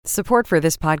Support for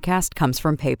this podcast comes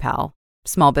from PayPal.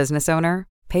 Small business owner?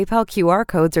 PayPal QR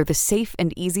codes are the safe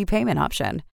and easy payment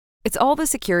option. It's all the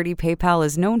security PayPal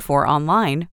is known for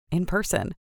online, in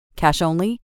person. Cash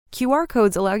only? QR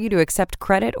codes allow you to accept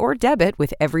credit or debit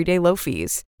with everyday low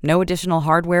fees. No additional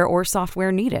hardware or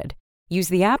software needed. Use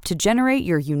the app to generate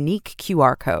your unique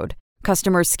QR code.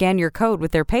 Customers scan your code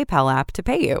with their PayPal app to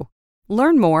pay you.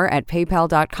 Learn more at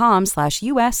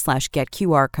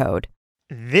paypal.com/US/getQRcode.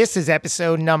 This is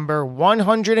episode number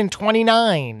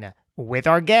 129 with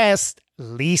our guest,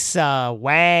 Lisa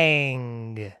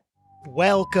Wang.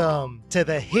 Welcome to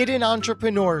the Hidden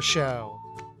Entrepreneur Show.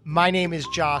 My name is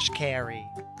Josh Carey.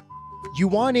 You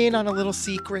want in on a little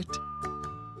secret?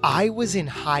 I was in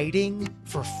hiding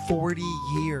for 40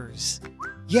 years.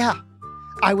 Yeah,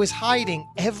 I was hiding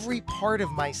every part of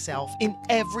myself in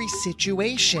every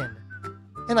situation.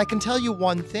 And I can tell you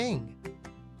one thing.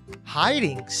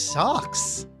 Hiding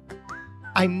sucks.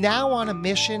 I'm now on a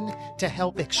mission to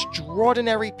help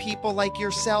extraordinary people like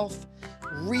yourself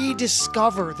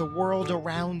rediscover the world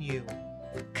around you,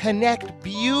 connect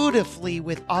beautifully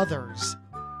with others,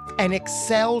 and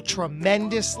excel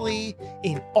tremendously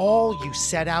in all you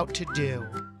set out to do.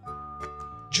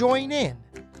 Join in.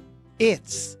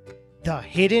 It's the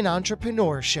Hidden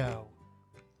Entrepreneur Show.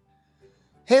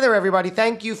 Hey there, everybody.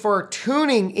 Thank you for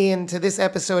tuning in to this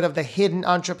episode of the Hidden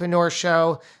Entrepreneur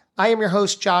Show. I am your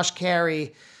host, Josh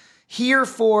Carey, here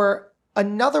for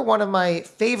another one of my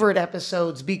favorite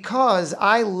episodes because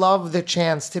I love the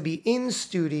chance to be in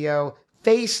studio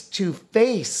face to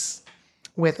face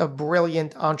with a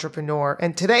brilliant entrepreneur.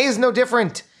 And today is no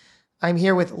different. I'm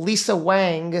here with Lisa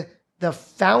Wang, the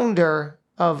founder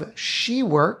of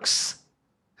SheWorks.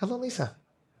 Hello, Lisa.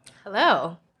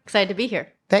 Hello. Excited to be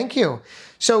here. Thank you.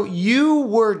 So you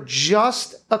were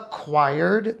just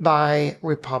acquired by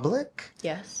Republic.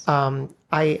 Yes. I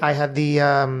had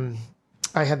the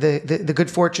good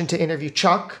fortune to interview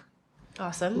Chuck.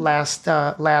 Awesome. Last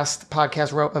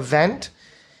podcast row event.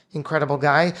 Incredible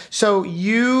guy. So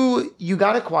you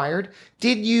got acquired.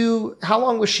 How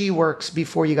long was SheWorks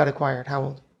before you got acquired? How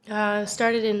old?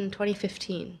 Started in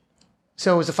 2015.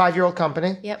 So it was a 5-year-old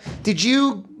company? Yep. Did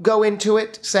you go into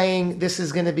it saying this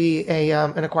is going to be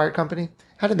an acquired company?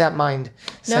 How did that mind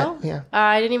set? No. Yeah.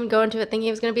 I didn't even go into it thinking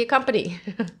it was going to be a company.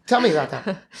 Tell me about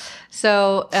that.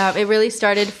 So it really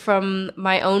started from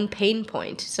my own pain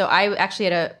point. So I actually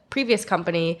had a previous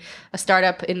company, a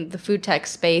startup in the food tech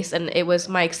space, and it was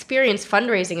my experience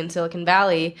fundraising in Silicon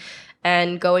Valley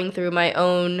and going through my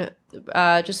own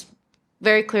just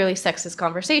very clearly sexist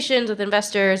conversations with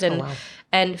investors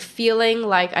and feeling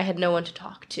like I had no one to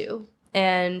talk to.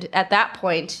 And at that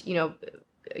point,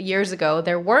 years ago,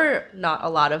 there were not a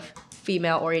lot of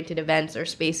female-oriented events or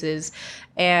spaces.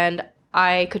 And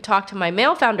I could talk to my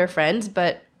male founder friends,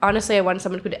 but honestly, I wanted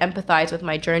someone who could empathize with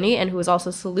my journey and who was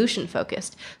also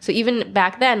solution-focused. So even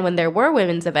back then, when there were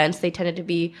women's events, they tended to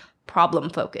be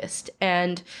problem-focused.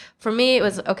 And for me, it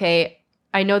was, okay,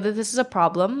 I know that this is a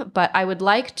problem, but I would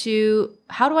like to,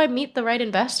 how do I meet the right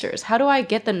investors? How do I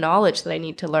get the knowledge that I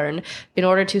need to learn in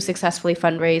order to successfully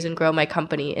fundraise and grow my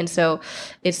company? And so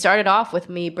it started off with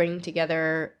me bringing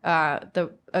together a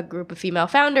group of female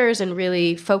founders and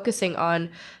really focusing on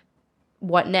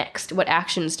what next, what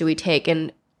actions do we take,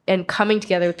 and coming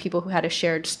together with people who had a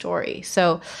shared story.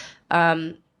 So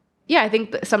I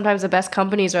think sometimes the best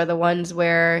companies are the ones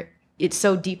where it's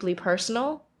so deeply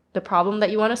personal, the problem that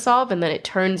you want to solve, and then it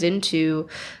turns into,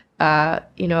 a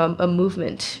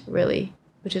movement, really,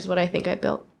 which is what I think I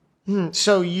built.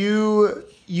 So you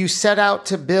set out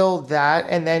to build that,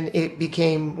 and then it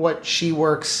became what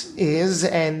SheWorks is,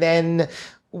 and then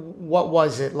what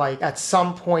was it like? At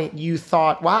some point, you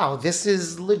thought, "Wow, this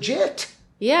is legit."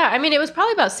 Yeah, I mean, it was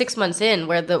probably about 6 months in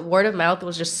where the word of mouth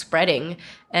was just spreading,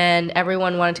 and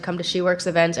everyone wanted to come to SheWorks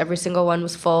events. Every single one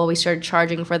was full. We started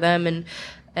charging for them,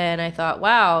 and I thought,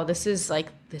 wow, this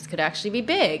could actually be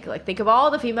big. Like, think of all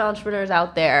the female entrepreneurs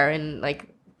out there in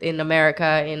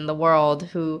America, in the world,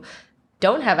 who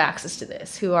don't have access to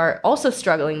this, who are also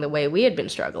struggling the way we had been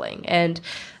struggling. And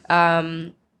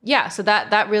so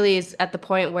that really is at the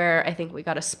point where I think we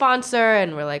got a sponsor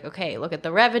and we're like, okay, look at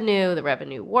the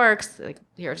revenue works. Like,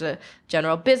 here's a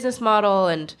general business model,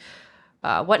 and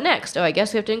what next? Oh, I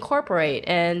guess we have to incorporate.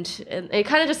 And it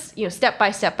kind of just, step by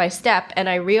step by step. And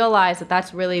I realized that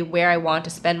that's really where I want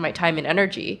to spend my time and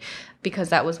energy, because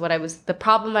that was the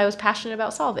problem I was passionate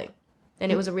about solving.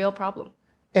 And it was a real problem.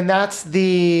 And that's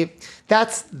the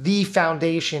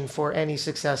foundation for any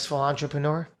successful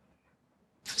entrepreneur,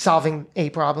 solving a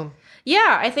problem.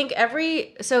 Yeah, I think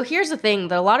so here's the thing,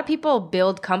 that a lot of people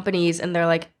build companies and they're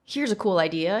like, here's a cool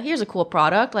idea, here's a cool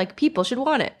product, like people should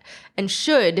want it. And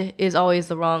should is always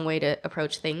the wrong way to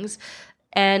approach things.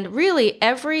 And really,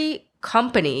 every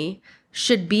company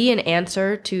should be an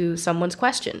answer to someone's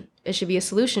question. It should be a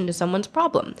solution to someone's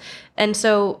problem. And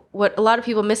so what a lot of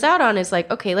people miss out on is like,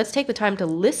 okay, let's take the time to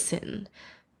listen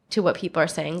to what people are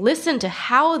saying. Listen to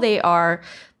how they are,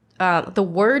 the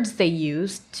words they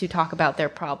use to talk about their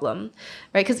problem,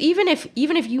 right? Because even if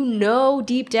you know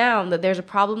deep down that there's a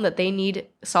problem that they need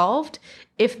solved,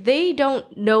 if they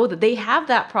don't know that they have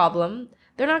that problem,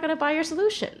 they're not going to buy your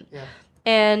solution. Yeah.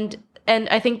 And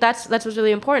I think that's what's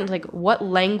really important. Like, what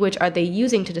language are they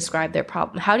using to describe their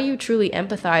problem? How do you truly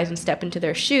empathize and step into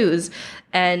their shoes?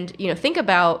 And, think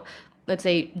about, let's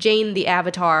say, Jane the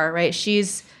avatar, right?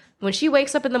 When she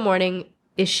wakes up in the morning,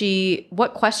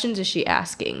 what questions is she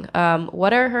asking?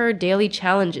 What are her daily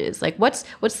challenges? Like, what's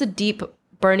the deep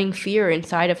burning fear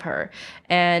inside of her?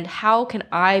 And how can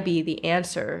I be the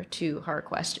answer to her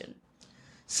question?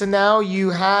 So now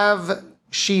you have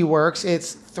She Works,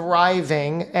 it's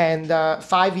thriving, and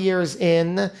 5 years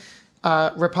in,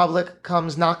 Republic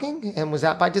comes knocking, and was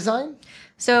that by design?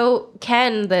 So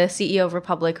Ken, the CEO of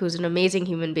Republic, who's an amazing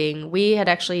human being, we had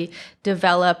actually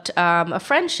developed a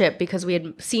friendship because we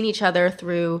had seen each other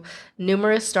through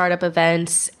numerous startup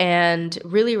events and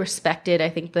really respected, I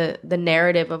think, the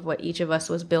narrative of what each of us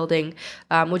was building,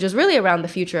 which was really around the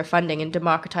future of funding and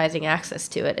democratizing access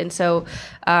to it. And so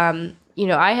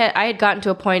I had gotten to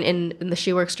a point in the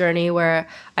SheWorks journey where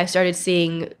I started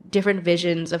seeing different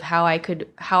visions of how I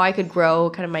could grow,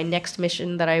 kind of my next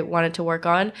mission that I wanted to work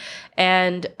on.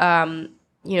 And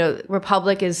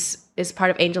Republic is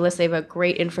part of AngelList. They have a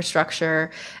great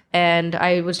infrastructure, and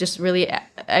I really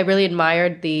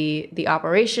admired the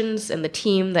operations and the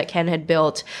team that Ken had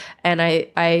built, and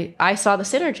I saw the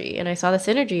synergy,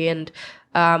 and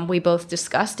we both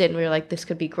discussed it, and we were like, this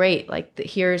could be great. Like,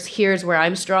 here's where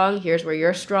I'm strong, here's where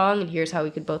you're strong, and here's how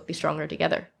we could both be stronger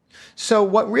together. So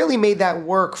what really made that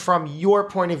work from your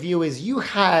point of view is you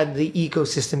had the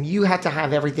ecosystem. You had to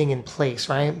have everything in place,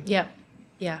 right? Yeah.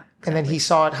 Yeah. Exactly. And then he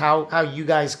saw it, how you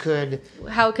guys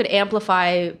how it could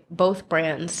amplify both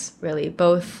brands, really,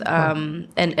 both and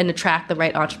attract the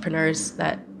right entrepreneurs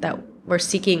that were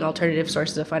seeking alternative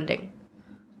sources of funding.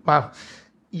 Wow.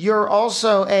 You're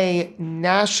also a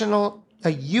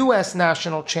U.S.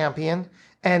 national champion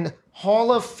and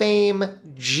Hall of Fame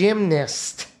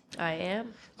gymnast. I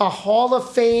am. A Hall of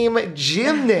Fame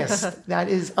gymnast. That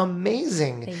is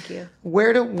amazing. Thank you.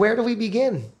 Where do we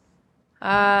begin?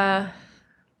 Well,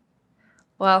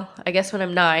 I guess when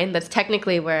I'm 9, that's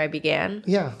technically where I began.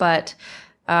 Yeah. But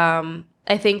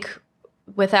I think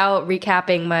without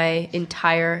recapping my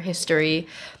entire history,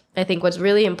 I think what's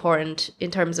really important in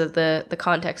terms of the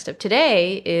context of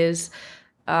today is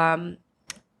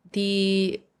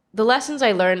the lessons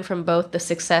I learned from both the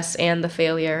success and the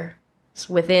failure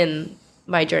within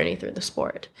my journey through the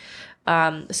sport.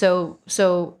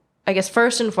 So I guess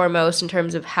first and foremost, in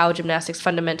terms of how gymnastics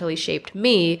fundamentally shaped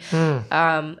me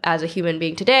as a human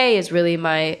being today, is really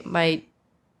my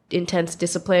intense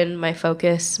discipline, my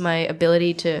focus, my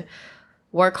ability to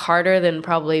work harder than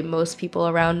probably most people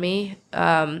around me.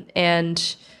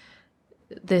 And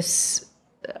this,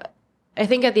 I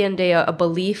think at the end of the day, a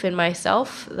belief in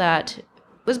myself that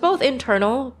was both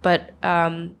internal, but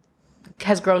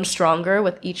has grown stronger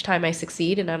with each time I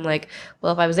succeed. And I'm like,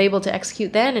 well, if I was able to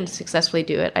execute then and successfully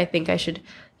do it, I think I should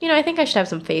have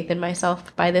some faith in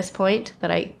myself by this point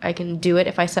that I can do it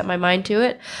if I set my mind to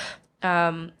it.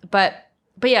 But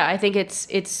yeah, I think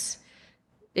it's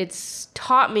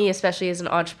taught me, especially as an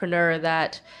entrepreneur,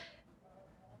 that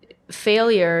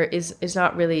failure is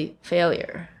not really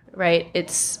failure, right?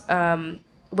 It's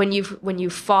when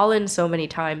you've fallen so many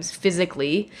times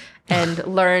physically and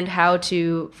learned how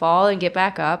to fall and get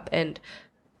back up and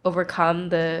overcome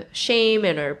the shame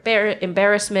or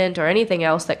embarrassment or anything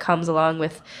else that comes along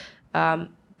with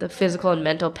the physical and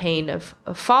mental pain of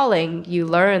falling, you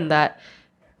learn that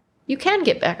you can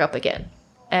get back up again.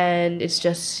 And you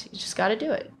just got to do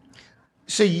it.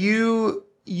 So you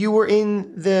were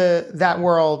in that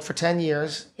world for 10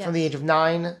 years, yes, from the age of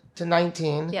 9 to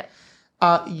 19. Yeah.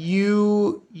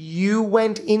 You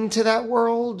went into that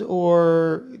world,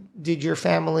 or did your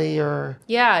family, or?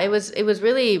 Yeah, it was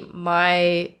really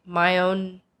my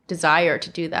own desire to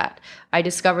do that. I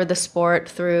discovered the sport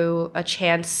through a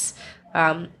chance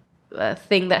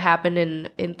thing that happened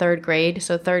in third grade.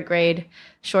 So third grade,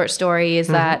 short story is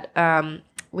that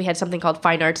we had something called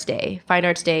Fine Arts Day. Fine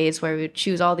Arts Day is where we would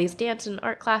choose all these dance and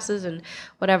art classes and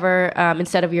whatever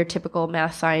instead of your typical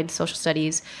math, science, social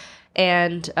studies.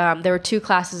 And there were 2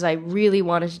 classes I really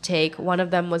wanted to take. One of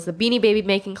them was the Beanie Baby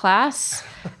making class,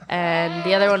 and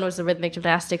the other one was the rhythmic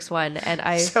gymnastics one. And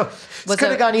I could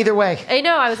have gone either way. I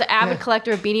know. I was an avid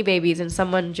collector of Beanie Babies, and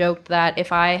someone joked that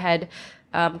if I had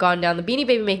gone down the Beanie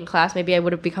Baby making class, maybe I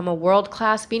would have become a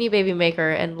world-class Beanie Baby maker.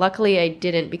 And luckily I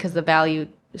didn't, because the value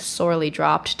sorely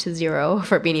dropped to 0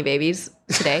 for Beanie Babies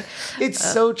today. It's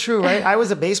so true, right? I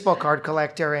was a baseball card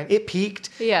collector, and it peaked.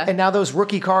 Yeah. And now those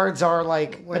rookie cards are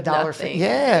like Worth $1.50. nothing.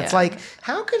 It's like,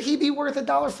 how could he be worth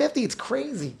 $1.50? It's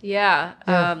crazy.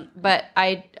 Yeah. But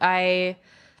I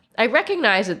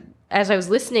recognize that as I was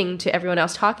listening to everyone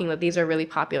else talking, that these are really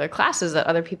popular classes that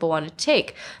other people want to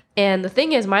take. And the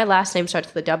thing is, my last name starts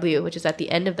with a W, which is at the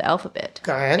end of the alphabet.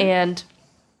 Go ahead. And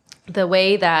the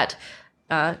way that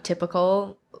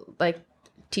typical like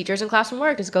teachers in classroom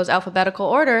work is goes alphabetical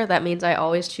order. That means I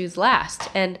always choose last.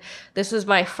 And this was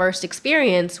my first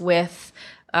experience with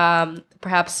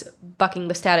perhaps bucking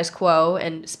the status quo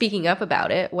and speaking up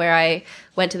about it, where I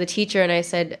went to the teacher and I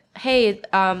said, hey,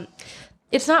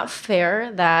 it's not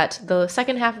fair that the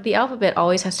second half of the alphabet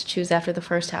always has to choose after the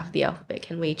first half of the alphabet.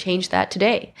 Can we change that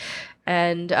today?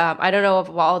 And I don't know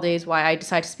of all days why I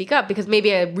decided to speak up, because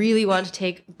maybe I really wanted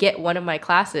to get one of my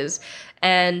classes.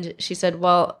 And she said,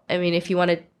 well, I mean, if you want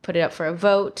to put it up for a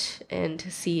vote and to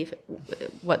see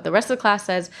what the rest of the class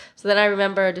says. So then I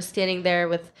remember just standing there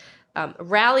with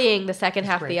rallying the second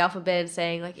half of the alphabet and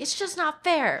saying, like, it's just not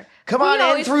fair. Come on,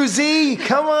 N through Z.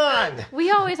 Come on.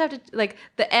 We always have to, like,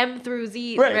 the M through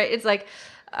Z, right? It's like,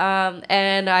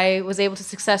 and I was able to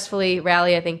successfully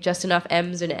rally, I think, just enough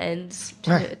M's and N's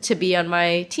to be on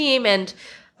my team. And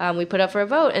we put up for a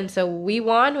vote. And so we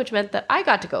won, which meant that I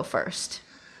got to go first.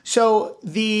 So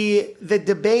the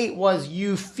debate was,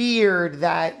 you feared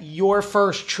that your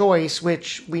first choice,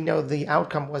 which we know the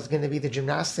outcome was going to be the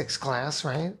gymnastics class,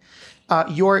 right?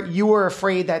 You were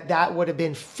afraid that would have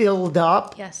been filled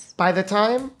up. Yes. By the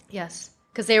time? Yes.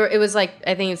 Because it was like,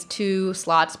 I think it's 2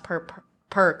 slots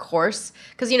per course.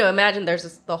 Because, imagine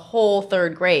there's the whole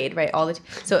 3rd grade, right?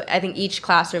 So I think each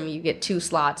classroom you get 2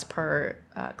 slots per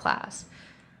class.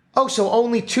 Oh, so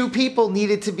only 2 people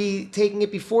needed to be taking it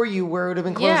before you, where it would have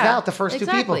been closed out, the first 2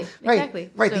 people. Right, exactly.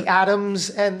 Right, so, the Adams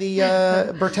and the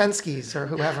Bertenskis or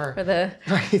whoever. Or the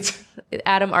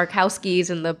Adam Arkowskis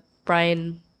and the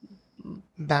Brian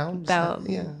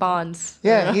Bonds.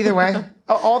 Yeah, either way.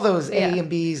 All those A and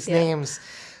B's names.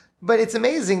 But it's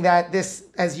amazing that this,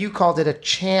 as you called it, a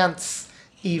chance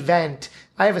event.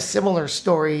 I have a similar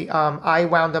story. I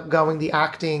wound up going the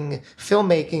acting,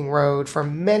 filmmaking road for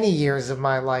many years of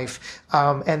my life.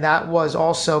 And that was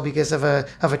also because of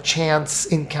a chance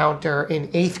encounter in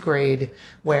 8th grade,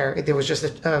 where there was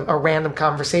just a random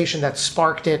conversation that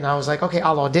sparked it. And I was like, okay,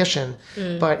 I'll audition.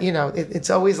 But,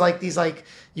 it's always like these, like,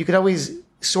 you could always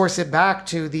source it back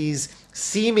to these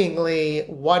seemingly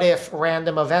what if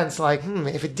random events, like,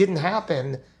 if it didn't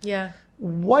happen,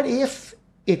 what if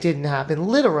it didn't happen?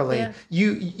 Literally,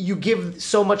 you give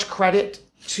so much credit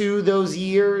to those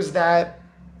years that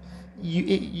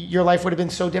your life would have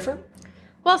been so different.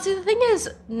 Well, see, the thing is,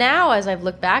 now as I've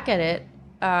looked back at it,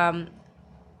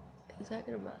 is that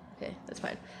gonna? Okay, that's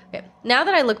fine. Okay, now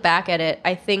that I look back at it,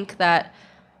 I think that,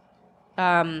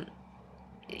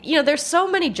 there's so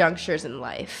many junctures in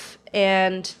life,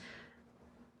 and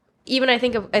even I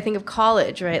think of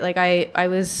college, right? Like I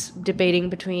was debating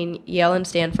between Yale and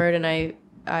Stanford, and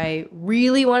I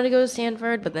really wanted to go to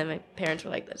Stanford, but then my parents were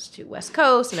like, that's too West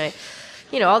Coast, and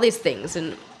all these things,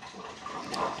 and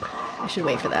I should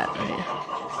wait for that. Right?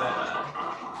 It's at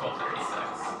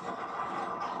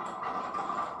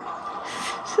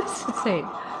 12:36. It's insane.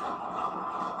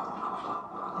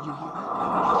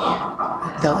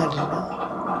 They'll let you know.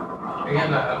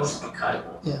 Again, that must be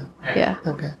cuttable. Yeah. Yeah.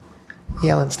 Okay.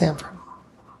 Yale and Stanford.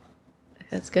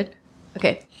 That's good.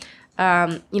 Okay.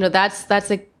 That's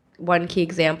like one key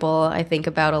example I think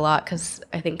about a lot, because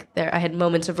I think I had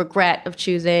moments of regret of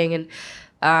choosing,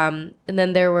 and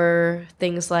then there were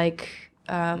things like,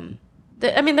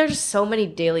 there's just so many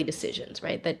daily decisions,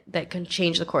 right, that can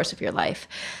change the course of your life.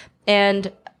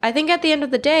 And I think at the end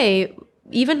of the day,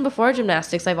 even before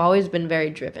gymnastics, I've always been very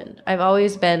driven. I've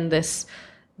always been this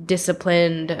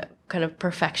disciplined, kind of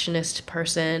perfectionist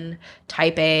person,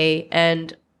 type A,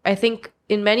 and I think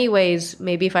in many ways,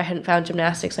 maybe if I hadn't found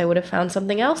gymnastics, I would have found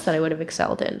something else that I would have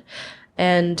excelled in.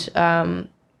 And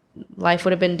life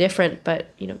would have been different, but,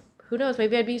 who knows?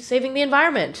 Maybe I'd be saving the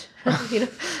environment.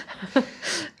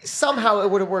 Somehow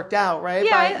it would have worked out, right?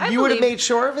 Yeah, you would have made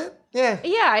sure of it? Yeah.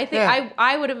 Yeah, I think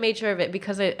I would have made sure of it,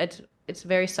 because it's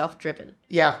very self-driven.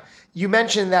 Yeah. You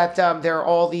mentioned that there are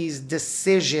all these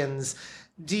decisions.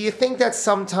 Do you think that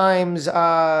sometimes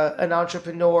an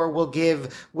entrepreneur will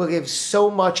give so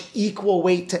much equal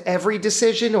weight to every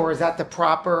decision, or is that the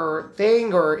proper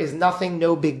thing, or is nothing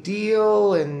no big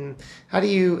deal? And how do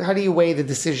you weigh the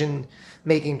decision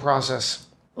making process?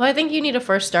 Well, I think you need to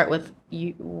first start with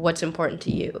what's important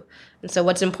to you. And so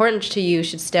what's important to you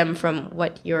should stem from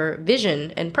what your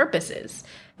vision and purpose is.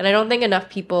 And I don't think enough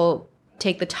people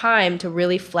take the time to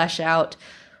really flesh out,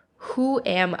 who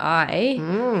am I?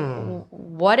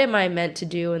 What am I meant to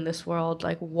do in this world?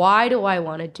 Like, why do I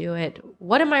want to do it?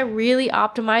 What am I really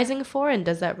optimizing for? And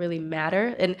does that really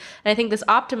matter? And I think this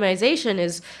optimization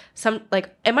is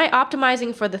am I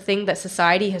optimizing for the thing that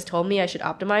society has told me I should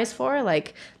optimize for?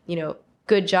 Like,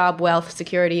 good job, wealth,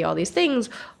 security, all these things.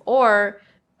 Or,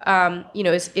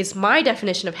 is my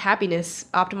definition of happiness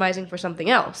optimizing for something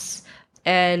else?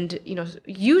 And,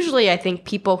 usually I think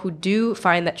people who do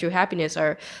find that true happiness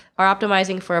are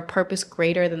optimizing for a purpose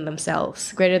greater than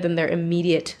themselves, greater than their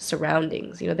immediate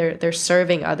surroundings. They're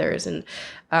serving others. And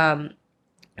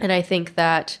I think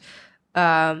that,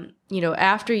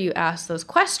 after you ask those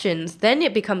questions, then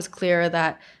it becomes clear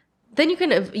that then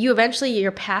you eventually,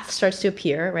 your path starts to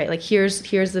appear, right? Like here's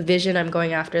the vision I'm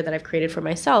going after that I've created for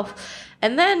myself.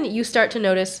 And then you start to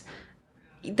notice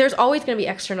there's always going to be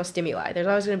external stimuli. There's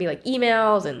always going to be like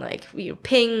emails and like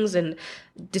pings and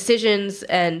decisions.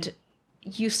 And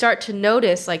you start to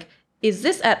notice, like, is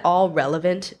this at all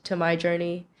relevant to my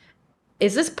journey?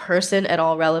 Is this person at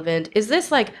all relevant? Is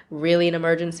this like really an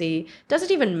emergency? Does it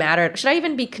even matter? Should I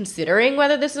even be considering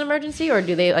whether this is an emergency, or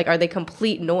are they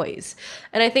complete noise?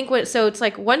 And I think so it's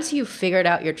like once you've figured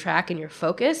out your track and your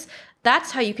focus,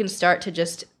 that's how you can start to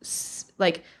just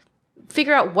like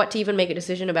figure out what to even make a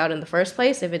decision about in the first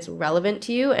place, if it's relevant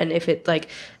to you, and if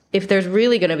there's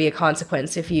really going to be a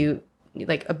consequence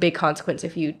a big consequence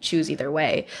if you choose either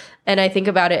way. And I think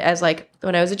about it as like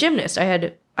when I was a gymnast, I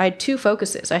had two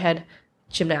focuses. I had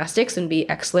gymnastics and be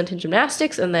excellent in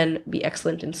gymnastics, and then be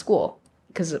excellent in school,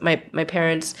 because my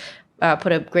parents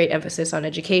put a great emphasis on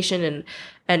education,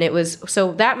 and it was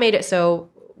so that made it so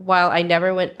while I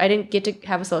didn't get to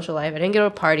have a social life, I didn't go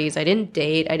to parties, I didn't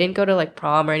date, I didn't go to like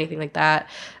prom or anything like that.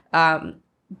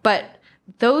 But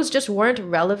those just weren't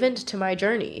relevant to my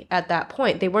journey at that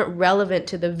point. They weren't relevant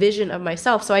to the vision of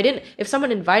myself. So if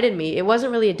someone invited me, it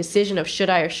wasn't really a decision of should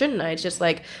I or shouldn't I. It's just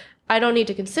like, I don't need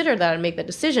to consider that and make that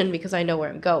decision because I know where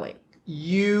I'm going.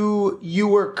 You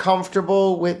were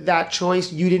comfortable with that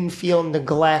choice? You didn't feel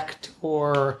neglect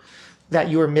or that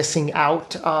you were missing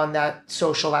out on that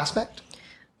social aspect?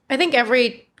 I think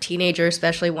every teenager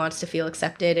especially wants to feel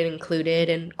accepted and included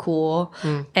and cool.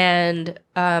 And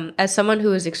as someone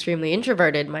who was extremely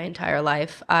introverted my entire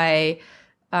life, I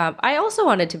also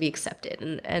wanted to be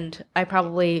accepted. And I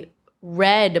probably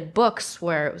read books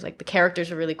where it was like the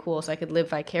characters were really cool so I could live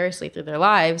vicariously through their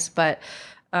lives. But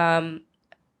I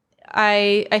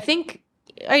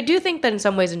do think that in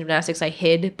some ways in gymnastics I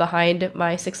hid behind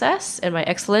my success and my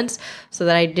excellence so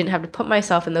that I didn't have to put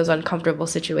myself in those uncomfortable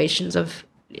situations of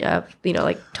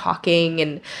like talking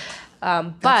and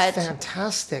That's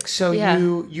fantastic. So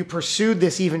you pursued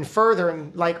this even further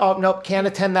and like, oh nope, can't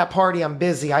attend that party. I'm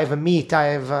busy. I have a meet. I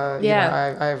have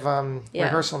I have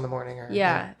rehearsal in the morning.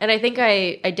 And I think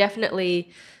I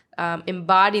definitely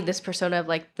embodied this persona of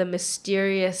like the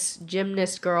mysterious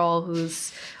gymnast girl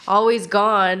who's always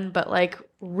gone, but like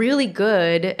really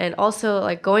good, and also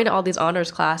like going to all these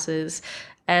honors classes.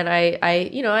 And I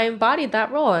embodied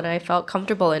that role and I felt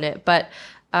comfortable in it. But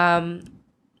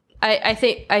I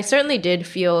think I certainly did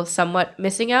feel somewhat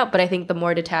missing out, but I think the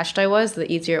more detached I was,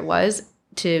 the easier it was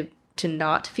to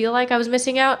not feel like I was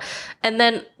missing out. And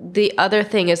then the other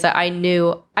thing is that I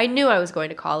knew I was going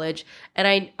to college, and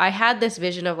I had this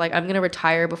vision of like, I'm going to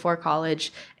retire before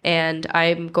college and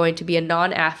I'm going to be a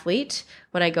non-athlete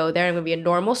when I go there. I'm going to be a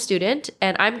normal student,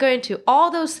 and I'm going to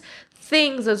all those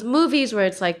things, those movies where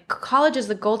it's like college is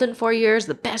the golden 4 years,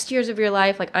 the best years of your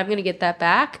life. Like I'm going to get that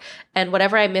back. And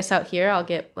whatever I miss out here, I'll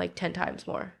get like 10 times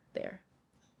more there.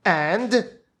 And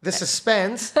the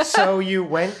suspense. So you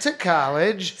went to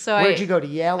college. So where'd you go, to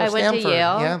Yale or Stanford? I went to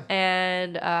Yale.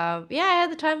 And I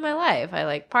had the time of my life. I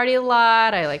like partied a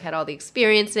lot. I like had all the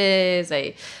experiences.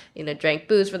 I, drank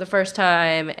booze for the first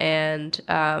time. And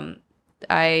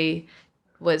I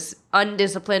was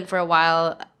undisciplined for a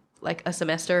while, like a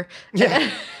semester. Yeah.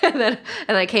 and then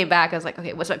I came back. I was like,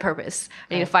 okay, what's my purpose?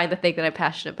 I need to find the thing that I'm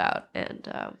passionate about. And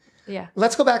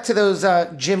Let's go back to those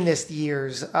gymnast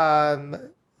years.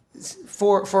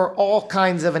 For all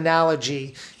kinds of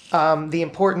analogy, the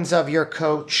importance of your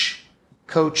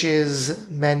coaches,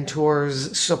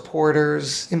 mentors,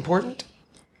 supporters, important?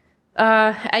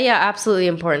 Yeah, absolutely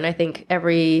important. I think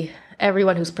every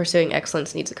everyone who's pursuing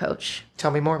excellence needs a coach.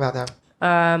 Tell me more about that.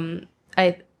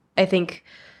 I think,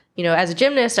 as a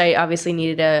gymnast, I obviously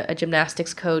needed a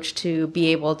gymnastics coach to be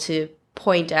able to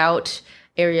point out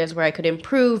areas where I could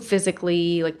improve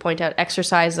physically, like point out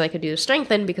exercises I could do to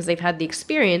strengthen, because they've had the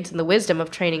experience and the wisdom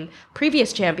of training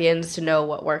previous champions to know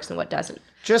what works and what doesn't.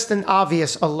 Just an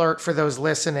obvious alert for those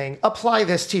listening. Apply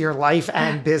this to your life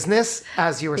and business,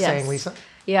 as you were saying, Lisa.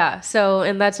 Yeah. So,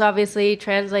 and that's obviously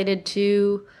translated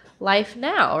to life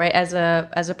now, right? As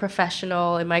a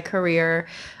professional in my career,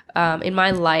 in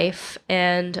my life.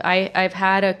 And I've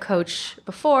had a coach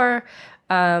before,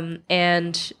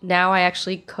 and now I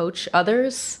actually coach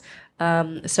others.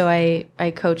 So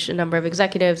I coach a number of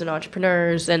executives and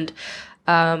entrepreneurs, and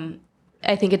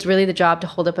I think it's really the job to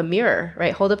hold up a mirror,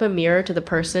 right? Hold up a mirror to the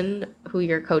person who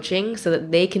you're coaching so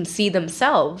that they can see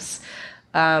themselves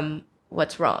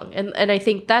what's wrong. And I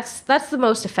think that's the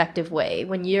most effective way.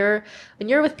 When you're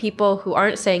with people who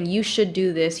aren't saying you should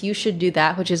do this, you should do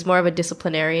that, which is more of a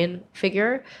disciplinarian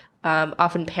figure.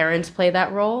 Often parents play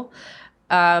that role.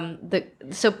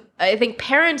 So I think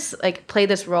parents like play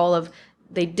this role of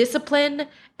they discipline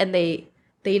and they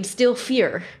instill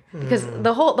fear, because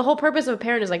the whole purpose of a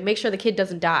parent is like make sure the kid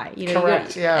doesn't die.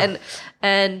 Correct. Yeah.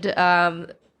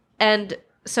 And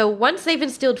so once they've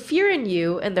instilled fear in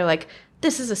you, and they're like,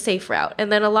 this is a safe route,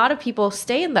 and then a lot of people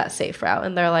stay in that safe route,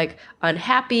 and they're like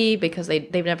unhappy because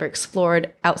they've never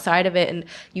explored outside of it. And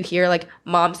you hear like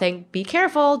mom saying, "Be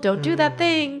careful, don't do that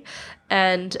thing,"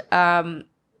 and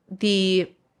the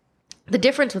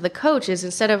difference with a coach is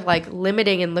instead of like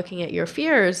limiting and looking at your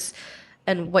fears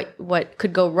and what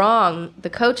could go wrong, the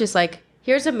coach is like,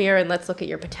 here's a mirror and let's look at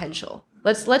your potential.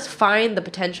 Let's find the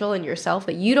potential in yourself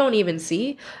that you don't even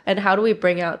see, and how do we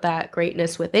bring out that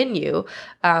greatness within you?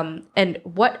 And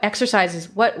what exercises,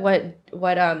 what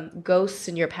ghosts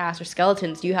in your past or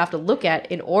skeletons do you have to look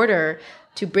at in order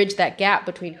to bridge that gap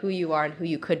between who you are and who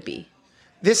you could be?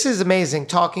 This is amazing,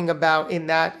 talking about in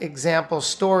that example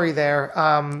story there,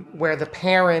 where the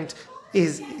parent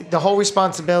is, the whole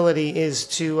responsibility is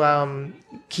to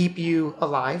keep you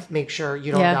alive, make sure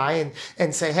you don't die,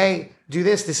 and say, hey, do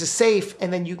this is safe,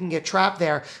 and then you can get trapped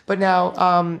there. But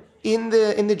now in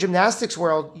the gymnastics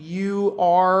world, you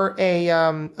are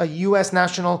a U.S.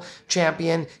 national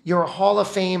champion. You're a Hall of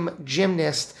Fame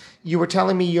gymnast. You were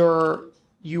telling me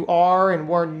you are and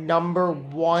were number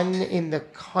 1 in the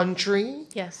country.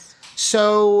 Yes.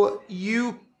 So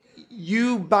you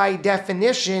by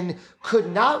definition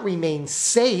could not remain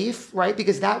safe, right?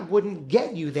 Because that wouldn't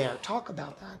get you there. Talk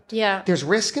about that. Yeah. There's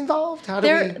risk involved?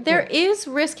 There is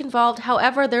risk involved.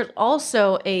 However, there's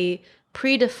also a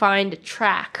predefined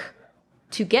track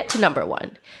to get to number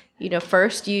 1.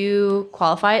 First you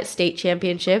qualify at state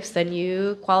championships, then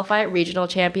you qualify at regional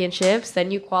championships,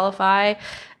 then you qualify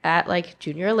at like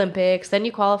Junior Olympics, then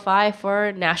you qualify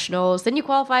for nationals, then you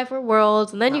qualify for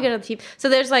worlds, and then you get on the team. So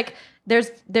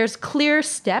there's clear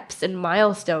steps and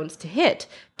milestones to hit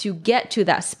to get to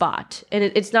that spot. And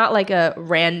it's not like a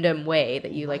random way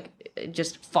that you like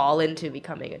just fall into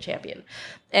becoming a champion.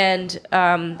 And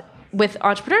with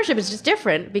entrepreneurship, it's just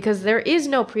different because there is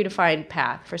no predefined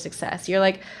path for success. You're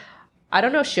like, I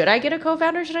don't know, should I get a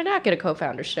co-founder? Should I not get a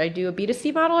co-founder? Should I do a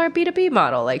B2C model or a B2B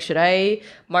model? Like, should I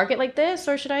market like this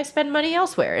or should I spend money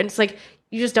elsewhere? And it's like,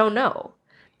 you just don't know.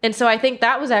 And so I think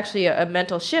that was actually a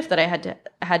mental shift that I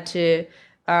had to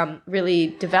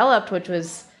really develop, which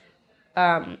was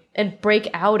and break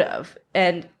out of.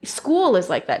 And school is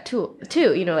like that too.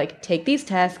 Like take these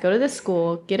tests, go to this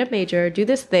school, get a major, do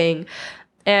this thing.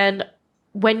 And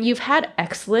when you've had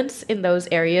excellence in those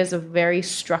areas of very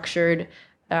structured,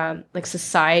 like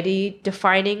society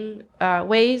defining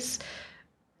ways,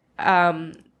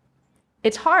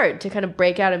 it's hard to kind of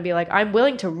break out and be like, I'm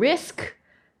willing to risk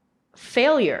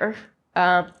failure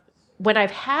when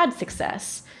I've had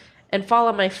success and fall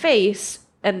on my face.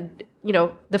 And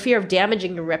the fear of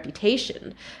damaging your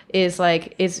reputation is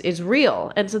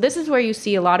real. And so this is where you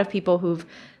see a lot of people who've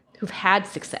had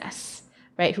success,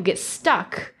 right, who get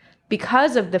stuck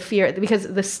because of the fear,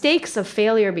 because the stakes of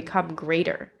failure become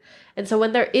greater. And so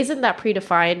when there isn't that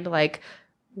predefined, like,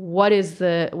 what is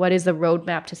the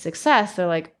roadmap to success, they're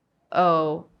like,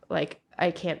 oh, like, I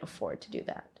can't afford to do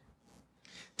that.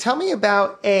 Tell me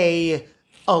about a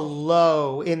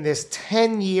low in this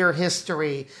 10-year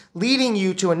history leading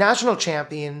you to a national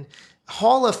champion,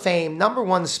 Hall of Fame, number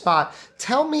 1 spot.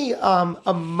 Tell me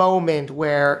a moment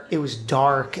where it was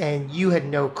dark and you had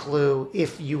no clue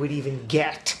if you would even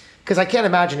get, because I can't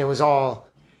imagine it was all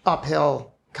uphill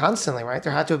constantly, right?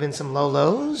 There had to have been some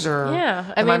lows, or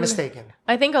am I mistaken?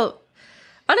 I think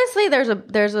honestly, there's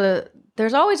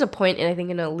there's always a point, I think,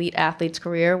 in an elite athlete's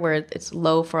career where it's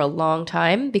low for a long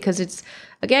time because it's,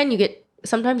 again,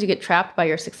 sometimes you get trapped by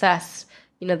your success.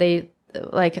 You know,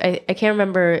 I can't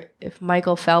remember if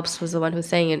Michael Phelps was the one who's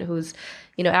saying it, who's,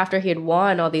 you know, after he had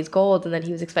won all these golds and then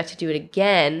he was expected to do it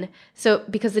again. So,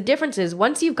 because the difference is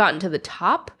once you've gotten to the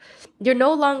top, you're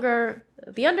no longer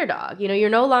the underdog. You know, you're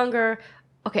no longer,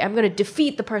 okay, I'm going to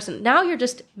defeat the person. Now you're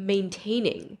just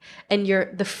maintaining, and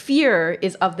the fear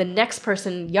is of the next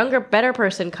person, younger, better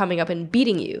person coming up and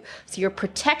beating you. So you're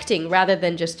protecting rather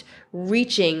than just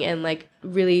reaching and like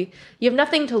really, you have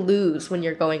nothing to lose when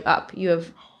you're going up.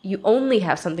 You only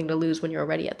have something to lose when you're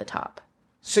already at the top.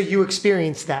 So you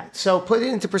experienced that. So put it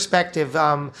into perspective,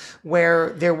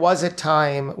 where there was a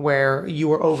time where you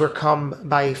were overcome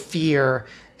by fear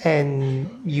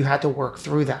and you had to work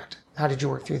through that. How did you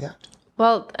work through that?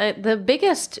 Well, the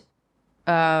biggest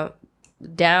low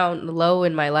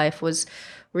in my life was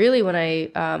really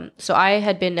when so I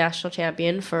had been national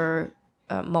champion for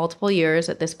multiple years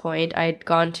at this point. I'd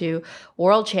gone to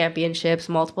world championships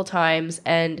multiple times,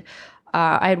 and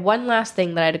I had one last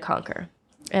thing that I had to conquer,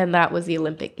 and that was the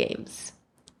Olympic Games.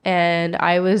 And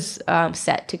I was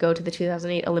set to go to the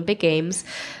 2008 Olympic Games,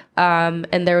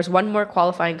 and there was one more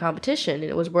qualifying competition, and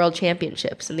it was world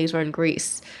championships, and these were in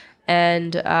Greece.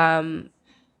 And I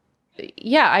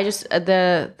just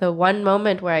the one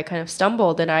moment where I kind of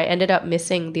stumbled and I ended up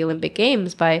missing the Olympic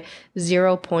Games by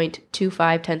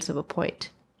 0.25 tenths of a point.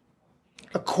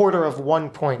 A quarter of 1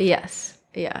 point. Yes.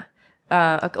 Yeah.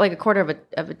 Like a quarter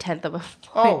of a tenth of a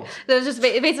point. Oh. So it was just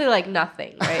basically like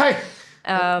nothing, right?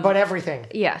 But everything.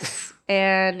 Yes.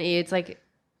 And it's like,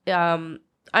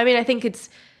 I think it's,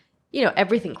 you know,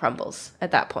 everything crumbles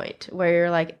at that point where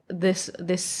you're like,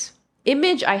 this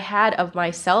image I had of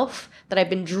myself that I've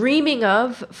been dreaming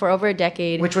of for over a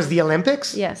decade. Which was the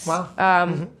Olympics? Yes.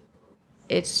 Wow.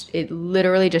 It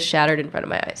literally just shattered in front of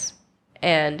my eyes.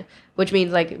 And which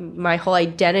means like my whole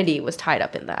identity was tied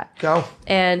up in that. Go.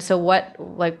 And so what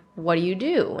do you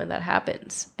do when that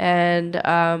happens? And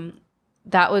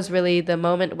that was really the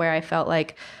moment where I felt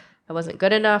like I wasn't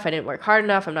good enough. I didn't work hard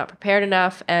enough. I'm not prepared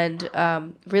enough. And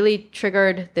really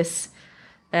triggered this.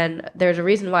 And there's a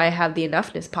reason why I have the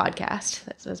Enoughness podcast.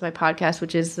 That's my podcast,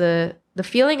 which is the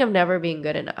feeling of never being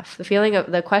good enough. The feeling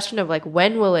of the question of like,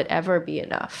 when will it ever be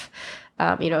enough?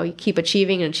 You keep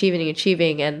achieving and achieving and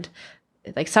achieving, and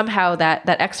like somehow that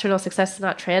external success is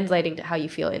not translating to how you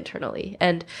feel internally.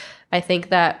 And I think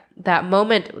that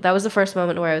moment, that was the first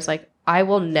moment where I was like, I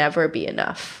will never be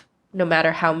enough, no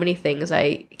matter how many things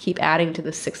I keep adding to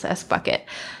the success bucket.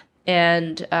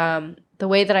 And the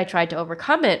way that I tried to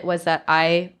overcome it was that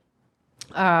I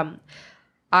had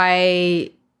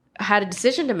a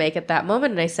decision to make at that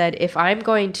moment. And I said, if I'm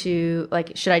going to,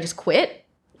 like, should I just quit?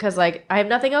 Because, like, I have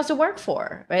nothing else to work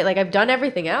for, right? Like, I've done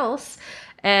everything else.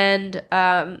 And,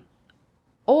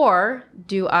 or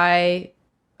do I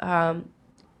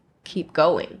keep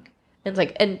going? And it's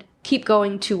like, and keep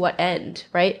going to what end,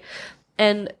 right?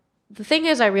 And the thing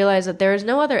is, I realized that there is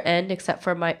no other end except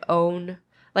for my own.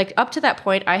 Like, up to that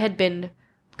point, I had been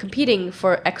competing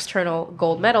for external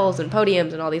gold medals and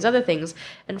podiums and all these other things.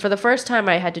 And for the first time,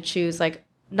 I had to choose, like,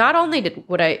 not only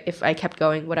if I kept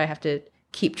going, would I have to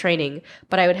keep training,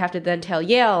 but I would have to then tell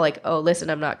Yale, like, oh, listen,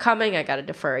 I'm not coming. I got to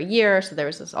defer a year. So there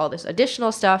was all this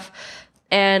additional stuff.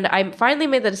 And I finally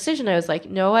made the decision. I was like,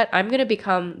 you know what? I'm going to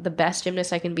become the best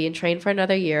gymnast I can be and train for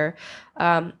another year,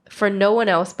 for no one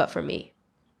else but for me.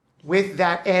 With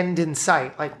that end in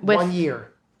sight, like 1 year.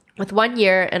 With 1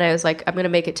 year, and I was like, I'm going to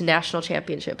make it to national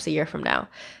championships a year from now.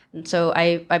 And so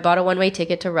I bought a one-way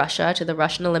ticket to Russia, to the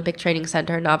Russian Olympic Training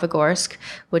Center in Novogorsk,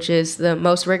 which is the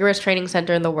most rigorous training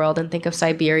center in the world. And think of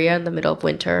Siberia in the middle of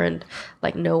winter and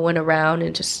like no one around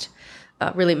and just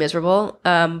really miserable.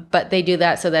 But they do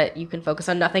that so that you can focus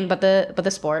on nothing but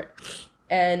the sport.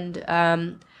 And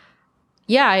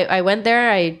I went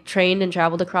there. I trained and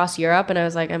traveled across Europe, and I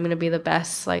was like, I'm going to be the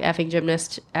best like effing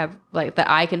gymnast like that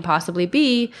I can possibly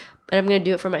be, and I'm going to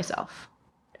do it for myself.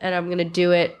 And I'm going to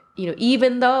do it,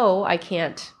 even though I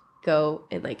can't go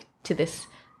and like to this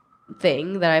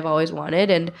thing that I've always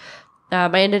wanted. And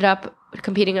I ended up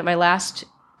competing at my last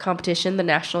competition, the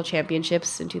national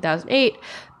championships in 2008.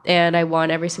 And I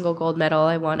won every single gold medal.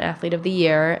 I won Athlete of the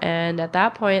Year. And at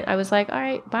that point, I was like, all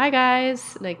right, bye,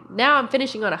 guys. Like, now I'm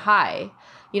finishing on a high.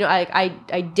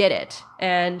 I did it.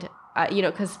 And,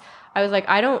 because I was like,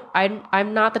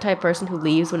 I'm not the type of person who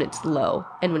leaves when it's low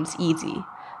and when it's easy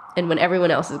and when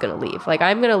everyone else is going to leave. Like,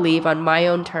 I'm going to leave on my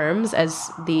own terms as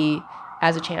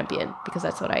a champion, because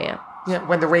that's what I am. Yeah,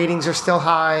 when the ratings are still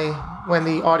high, when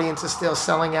the audience is still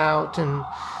selling out and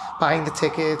buying the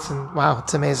tickets. And wow,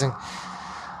 it's amazing.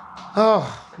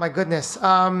 Oh my goodness.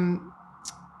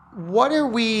 What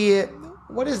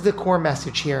is the core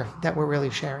message here that we're really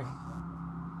sharing?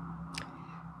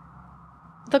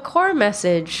 The core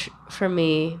message for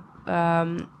me,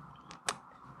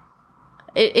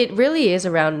 it really is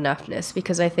around enoughness,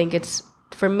 because I think it's,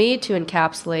 for me to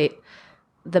encapsulate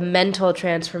the mental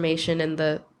transformation and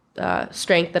the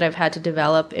strength that I've had to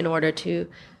develop in order to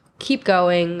keep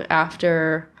going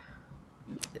after,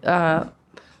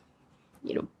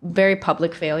 very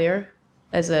public failure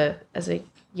as a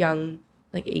young,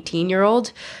 like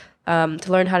 18-year-old, to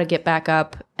learn how to get back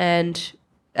up. And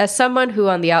as someone who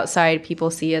on the outside people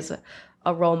see as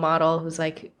a role model who's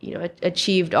like,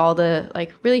 achieved all the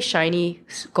like really shiny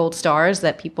gold stars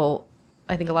that people,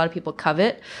 I think a lot of people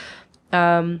covet.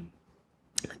 And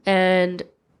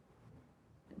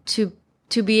to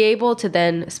be able to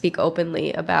then speak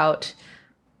openly about,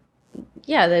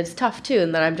 that it's tough too,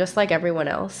 and that I'm just like everyone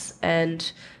else, and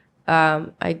I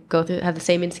have the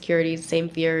same insecurities, same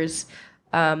fears,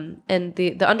 and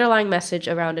the underlying message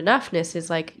around enoughness is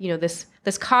like,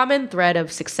 this common thread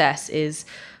of success is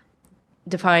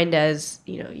defined as,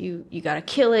 you got to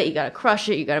kill it, you got to crush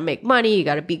it, you got to make money, you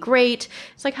got to be great.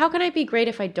 It's like, how can I be great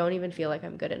if I don't even feel like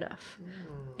I'm good enough?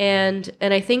 And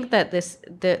I think that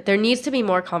there needs to be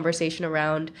more conversation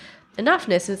around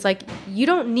enoughness. It's like, you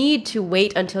don't need to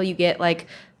wait until you get like,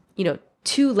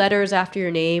 2 letters after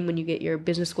your name when you get your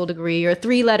business school degree, or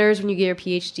 3 letters when you get your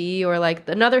PhD, or like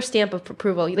another stamp of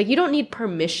approval. Like, you don't need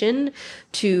permission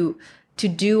to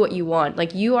do what you want.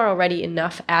 Like, you are already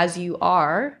enough as you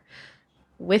are,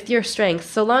 with your strengths,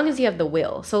 so long as you have the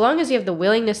will, so long as you have the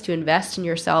willingness to invest in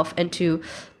yourself and to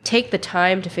take the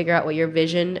time to figure out what your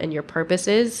vision and your purpose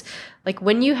is. Like,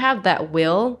 when you have that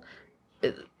will,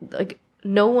 like,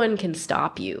 no one can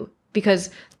stop you,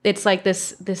 because it's like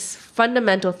this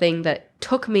fundamental thing that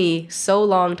took me so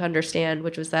long to understand,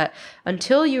 which was that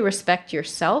until you respect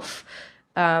yourself,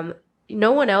 no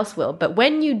one else will. But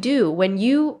when you do, when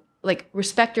you like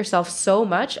respect yourself so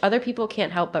much, other people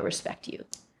can't help but respect you.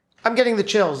 I'm getting the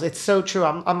chills. It's so true.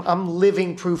 I'm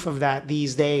living proof of that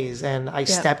these days, and I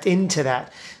stepped into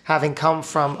that, having come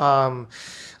from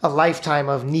a lifetime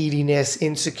of neediness,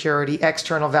 insecurity,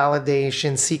 external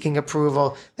validation, seeking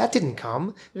approval. That didn't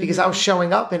come because I was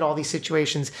showing up in all these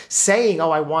situations saying,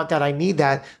 oh, I want that, I need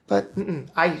that. But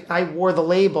I wore the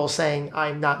label saying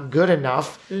I'm not good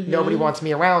enough. Nobody wants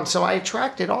me around. So I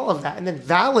attracted all of that and then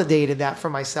validated that for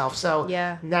myself. So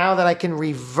now that I can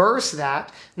reverse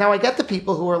that, now I get the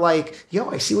people who are like,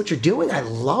 yo, I see what you're doing. I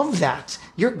love that.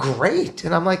 You're great.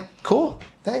 And I'm like, cool.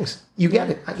 Thanks. You get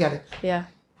it. I get it. Yeah.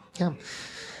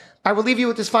 I will leave you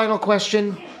with this final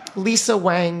question. Lisa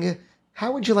Wang,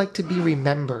 how would you like to be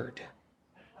remembered?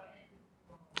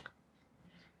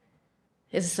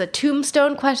 Is this a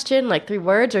tombstone question, like 3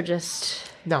 words, or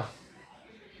just... No.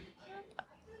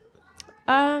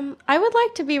 I would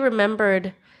like to be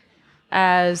remembered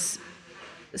as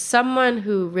someone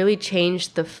who really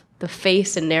changed the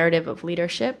face and narrative of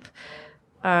leadership.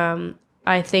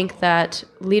 I think that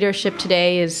leadership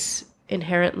today is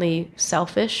inherently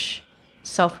selfish,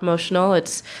 self-promotional.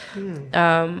 It's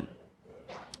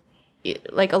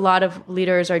like a lot of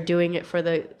leaders are doing it for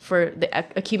the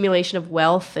accumulation of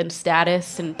wealth and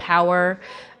status and power.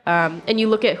 And you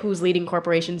look at who's leading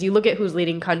corporations, you look at who's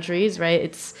leading countries, right?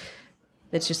 It's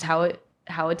just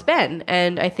how it's been.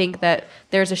 And I think that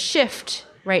there's a shift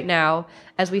right now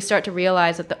as we start to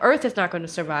realize that the earth is not going to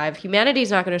survive, humanity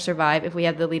is not going to survive if we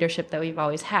have the leadership that we've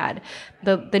always had.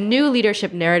 The new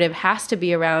leadership narrative has to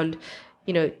be around,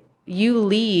 you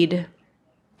lead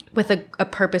with a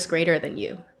purpose greater than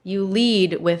you. You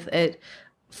lead with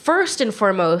first and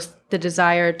foremost, the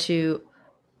desire to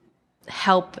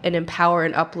help and empower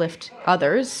and uplift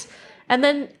others. And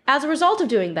then as a result of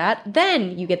doing that,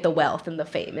 then you get the wealth and the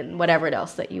fame and whatever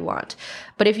else that you want.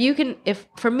 But if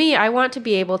for me, I want to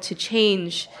be able to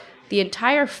change the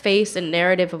entire face and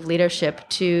narrative of leadership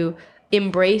to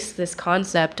embrace this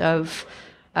concept of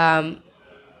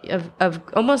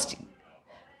almost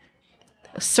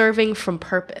serving from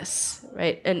purpose,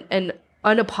 right? And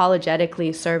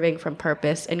unapologetically serving from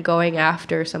purpose and going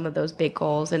after some of those big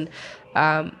goals. And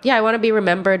I want to be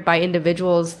remembered by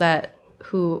individuals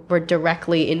who were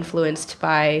directly influenced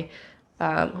by,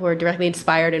 who are directly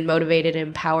inspired and motivated and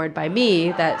empowered by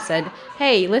me, that said,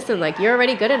 hey, listen, like, you're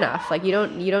already good enough. Like, you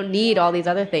don't need all these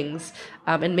other things.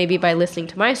 And maybe by listening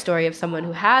to my story of someone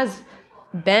who has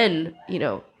been,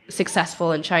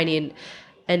 successful and shiny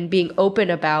and being open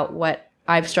about what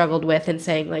I've struggled with and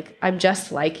saying, like, I'm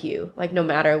just like you, like, no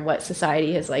matter what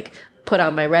society has like put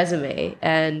on my resume.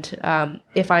 And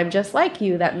if I'm just like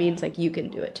you, that means like you can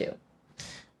do it too.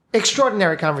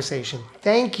 extraordinary conversation.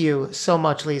 Thank you so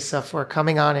much, Lisa, for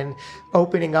coming on and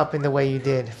opening up in the way you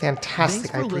did.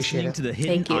 Fantastic. Thanks I for appreciate listening it. to the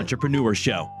Hidden Thank you. Entrepreneur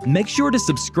Show. Make sure to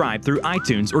subscribe through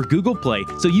iTunes or Google Play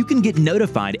so you can get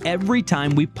notified every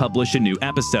time we publish a new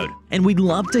episode. And we'd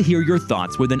love to hear your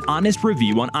thoughts with an honest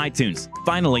review on iTunes.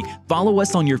 Finally, follow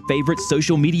us on your favorite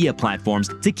social media platforms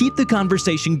to keep the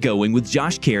conversation going with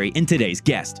Josh Carey and today's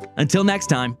guest. Until next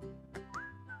time.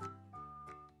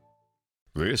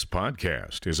 This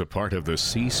podcast is a part of the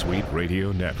C-Suite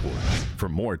Radio Network. For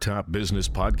more top business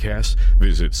podcasts,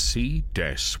 visit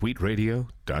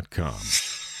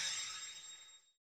c-suiteradio.com.